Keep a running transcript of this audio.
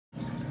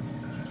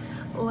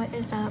What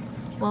is up?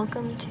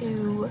 Welcome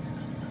to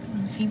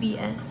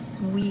VBS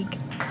week.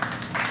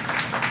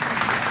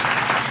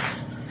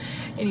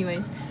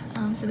 Anyways,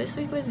 so this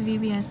week was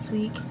VBS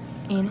week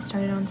and it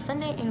started on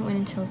Sunday and it went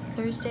until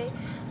Thursday.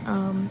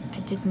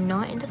 I did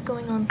not end up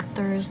going on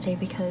Thursday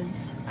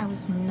because I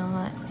was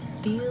not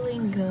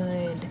feeling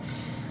good.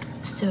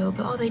 So,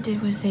 but all they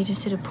did was they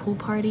just did a pool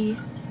party.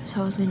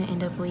 So I was gonna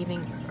end up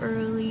leaving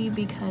early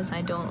because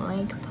I don't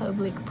like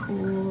public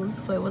pools,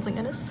 so I wasn't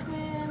gonna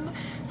swim.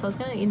 So I was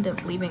gonna end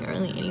up leaving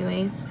early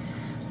anyways.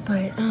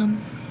 But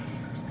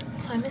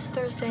so I missed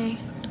Thursday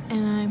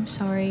and I'm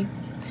sorry.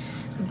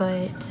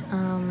 But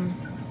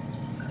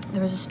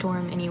there was a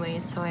storm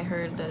anyways, so I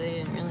heard that they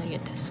didn't really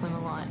get to swim a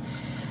lot.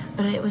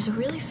 But it was a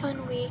really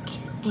fun week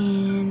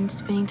and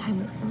spending time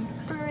with some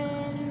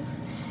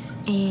friends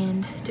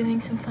and doing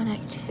some fun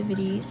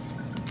activities.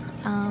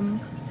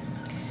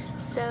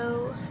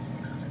 So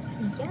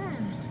yeah,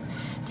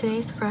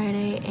 today's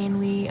Friday and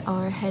we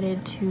are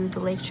headed to the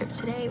lake trip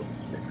today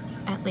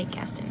at Lake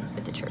Gaston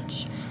with the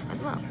church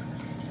as well.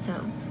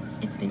 So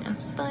it's been a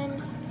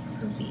fun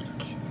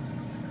week.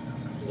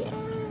 Yeah.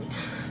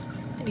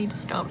 I need to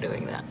stop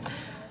doing that.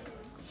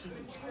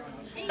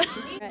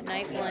 We're at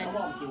night one.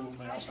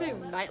 Did you say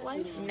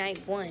nightlife? Night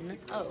one.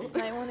 Oh.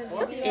 Night one is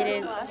VBS. It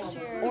is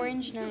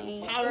Orange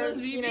Night. How was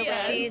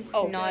VBS? She's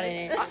not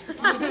in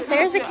it.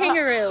 Sarah's a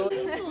kangaroo.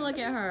 Look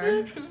at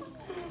her.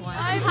 Wow.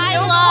 Hi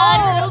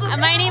vlog,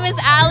 my name is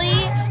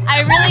Allie.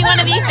 I really want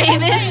to be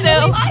famous,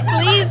 so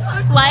please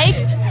like,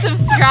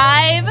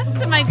 subscribe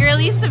to my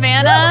girly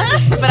Savannah.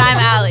 But I'm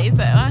Allie,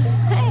 so.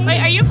 Wait,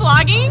 are you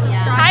vlogging?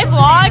 Yeah. Hi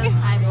vlog.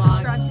 Hi vlog.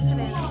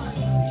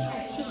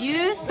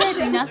 You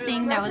said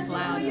nothing that was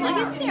loud. Look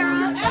at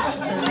Sarah.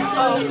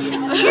 Oh.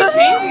 You're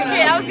changing it.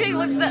 Okay, I was getting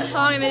looked at that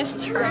song and they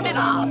just turned it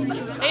off.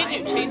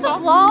 Hey, chainsaw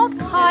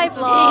Vlog? Hi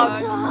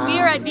vlog. We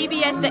are at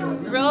VBS Day.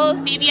 Roll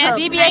VBS.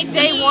 VBS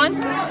Day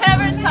 1.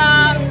 Every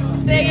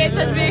time they get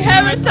to me,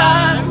 every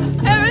time.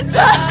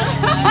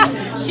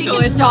 She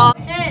can stop.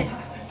 Head,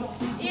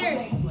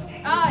 ears,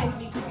 eyes,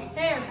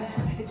 hair,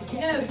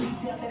 nose,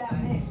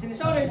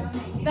 shoulders,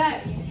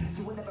 back,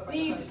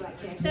 knees,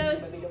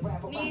 toes,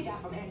 knees,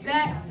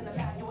 back,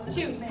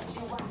 shoot.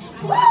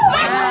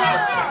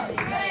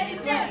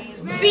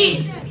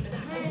 Feet,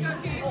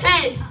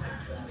 head,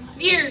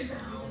 ears,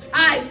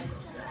 eyes,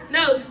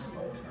 nose,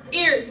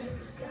 ears,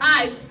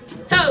 eyes,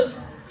 toes,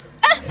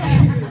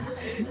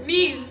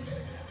 knees,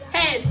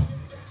 head,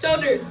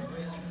 shoulders,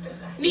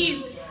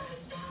 knees,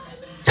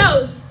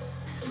 toes,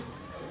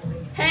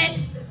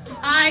 head,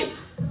 eyes,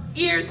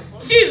 ears,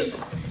 shoot.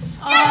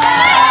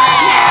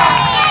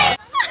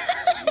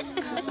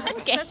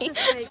 Okay.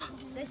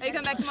 Are you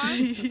coming back tomorrow?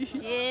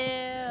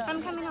 Yeah.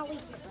 I'm coming all week.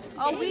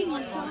 All week?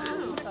 Let's go.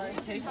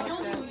 Hello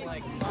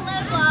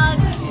vlog.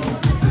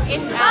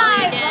 It's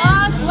Allie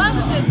again.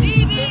 Welcome to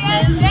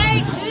VBS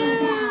Day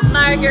 2.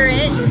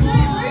 Margaret.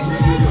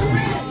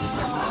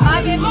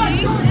 I'm MC.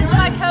 This is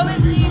my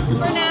co-MC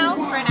for now.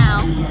 For now.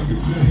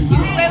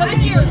 Wait, let me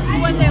see your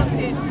one say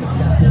MC.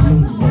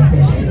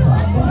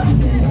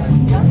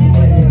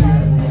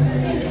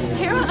 Is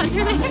Sarah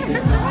under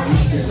there?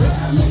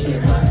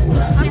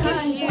 I'm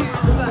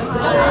confused, but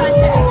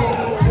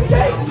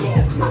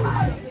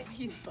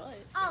he's butt.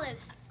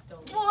 Olives.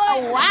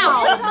 Oh,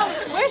 wow.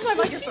 Where's my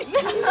microphone?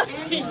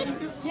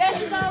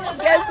 Yes, it's Olives.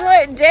 Guess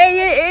what day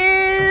it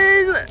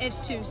is?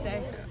 It's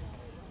Tuesday.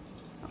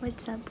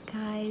 What's up,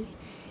 guys?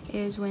 It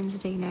is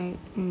Wednesday night.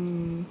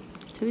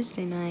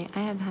 Tuesday night. I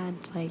have had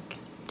like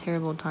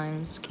terrible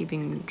times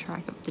keeping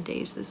track of the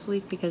days this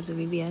week because of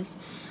VBS.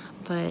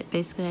 But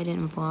basically, I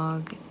didn't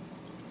vlog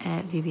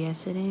at VBS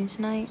sitting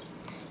tonight.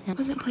 And I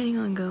wasn't planning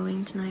on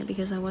going tonight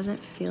because I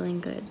wasn't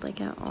feeling good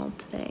like at all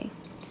today.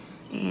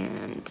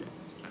 And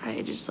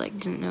I just like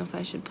didn't know if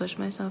I should push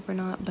myself or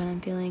not, but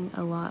I'm feeling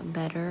a lot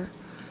better.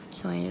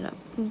 So I ended up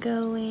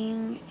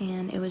going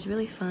and it was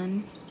really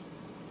fun.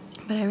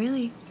 But I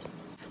really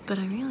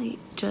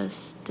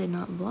just did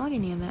not vlog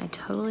any of it. I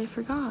totally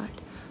forgot.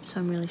 So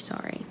I'm really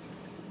sorry.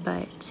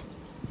 But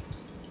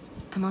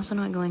I'm also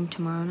not going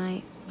tomorrow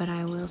night, but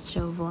I will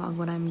still vlog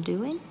what I'm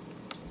doing.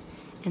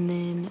 And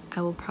then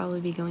I will probably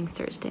be going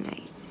Thursday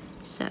night.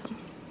 So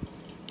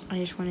I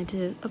just wanted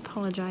to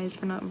apologize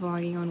for not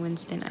vlogging on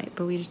Wednesday night,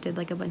 but we just did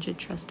like a bunch of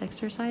trust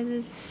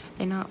exercises.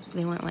 They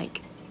weren't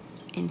like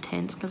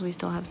intense because we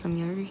still have some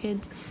younger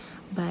kids,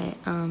 but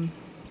it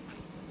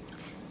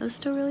was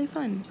still really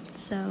fun.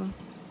 So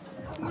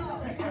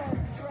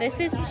this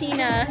is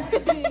Tina.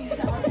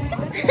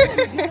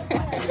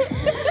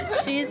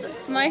 She's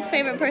my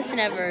favorite person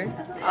ever.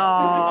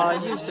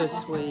 Oh, you're so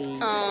sweet.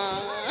 Aww.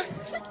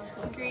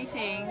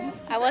 Greetings.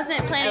 I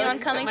wasn't planning on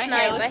coming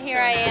tonight, but here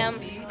I am.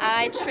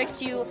 I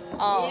tricked you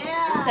all.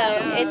 So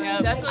it's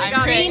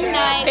green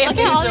night. Look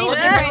at all these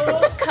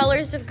different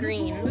colors of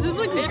green. This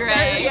looks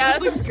gray. Yeah,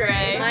 this looks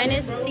gray. Mine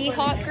is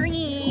Seahawk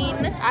green.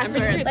 I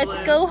swear. Let's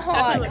go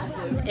Hawks.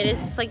 It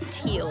is like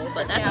teal,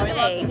 but that's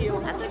okay.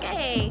 That's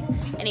okay.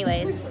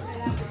 Anyways,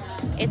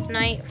 it's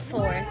night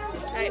 4.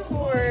 Night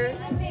 4.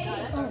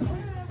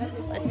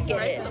 Let's Let's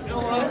get it. This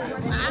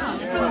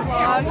is for the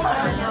vlog.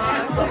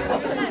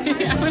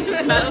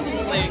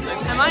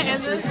 Am I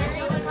in this?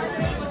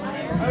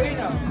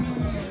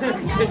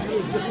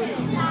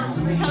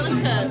 Tell them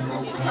to.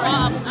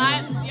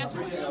 Yes.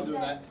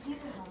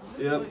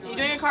 Yep. You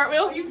doing a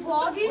cartwheel? Are you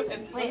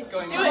vlogging? Wait, Do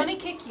it. let me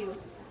kick you.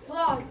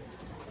 Vlog.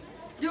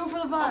 Do it for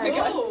the vlog.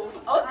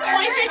 Oh, okay.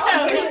 Point your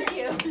toes. Thank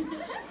you.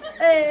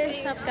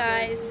 What's up,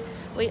 guys?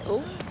 Wait,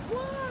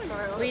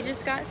 we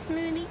just got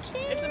smoothie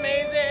cake. It's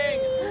amazing.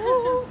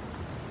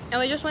 And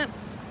we just went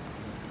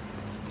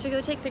to go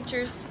take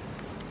pictures.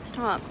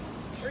 Stop.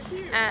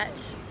 At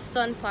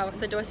Sunflower,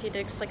 the Dorothy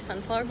Dix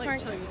Sunflower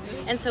Park,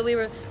 and so we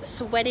were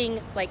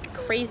sweating like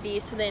crazy.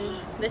 So then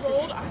this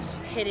is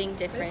hitting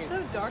different. It's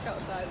so dark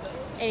outside though.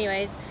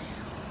 Anyways,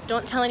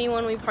 don't tell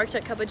anyone we parked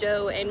at Cup of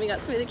Joe and we got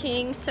Smoothie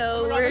King.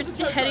 So we're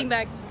heading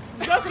back.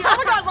 Jesse, oh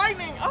my God,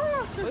 lightning!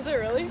 Oh, was it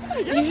really?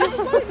 Yes,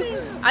 lightning.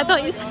 I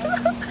thought you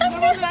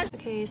said.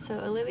 Okay, so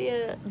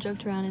Olivia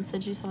joked around and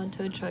said she saw a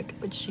tow truck,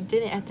 which she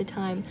didn't at the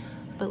time,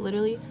 but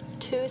literally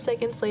 2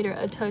 seconds later,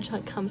 a tow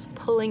truck comes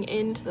pulling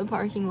into the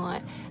parking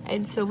lot,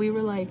 and so we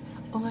were like,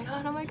 oh my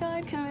god,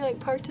 because we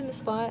like parked in the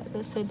spot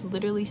that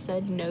literally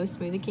said no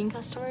Smoothie King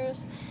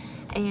customers,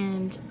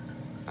 and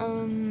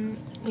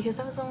because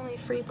that was the only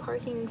free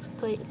parking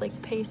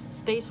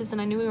spaces, and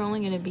I knew we were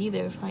only gonna be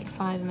there for like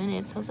 5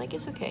 minutes. I was like,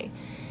 it's okay,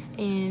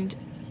 and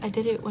I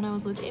did it when I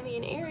was with Emmy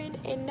and Aaron,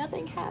 and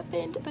nothing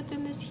happened. But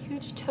then this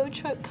huge tow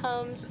truck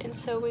comes, and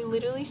so we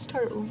literally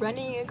start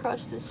running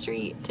across the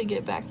street to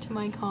get back to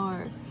my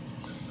car.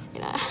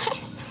 And I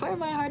swear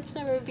my heart's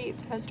never beat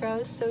faster. I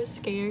was so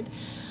scared.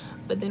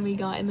 But then we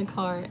got in the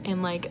car,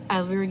 and like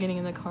as we were getting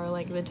in the car,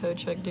 like the tow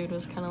truck dude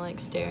was kind of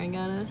like staring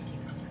at us,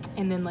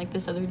 and then like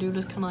this other dude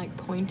was kind of like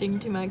pointing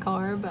to my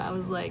car, but I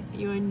was like,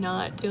 you are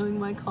not doing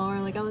my car.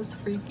 Like I was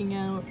freaking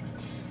out.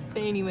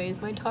 But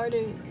anyways, my car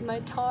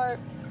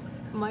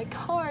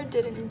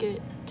didn't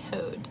get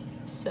towed,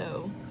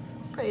 so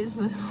praise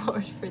the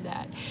Lord for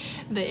that.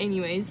 But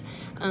anyways,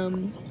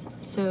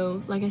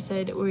 so like I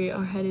said, we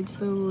are headed to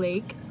the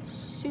lake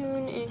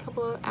soon in a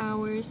couple of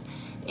hours,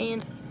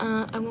 and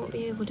I won't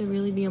be able to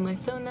really be on my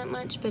phone that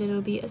much, but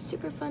it'll be a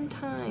super fun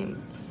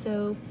time.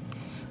 So,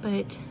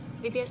 but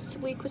VBS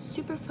week was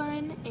super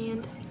fun,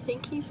 and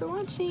thank you for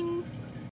watching.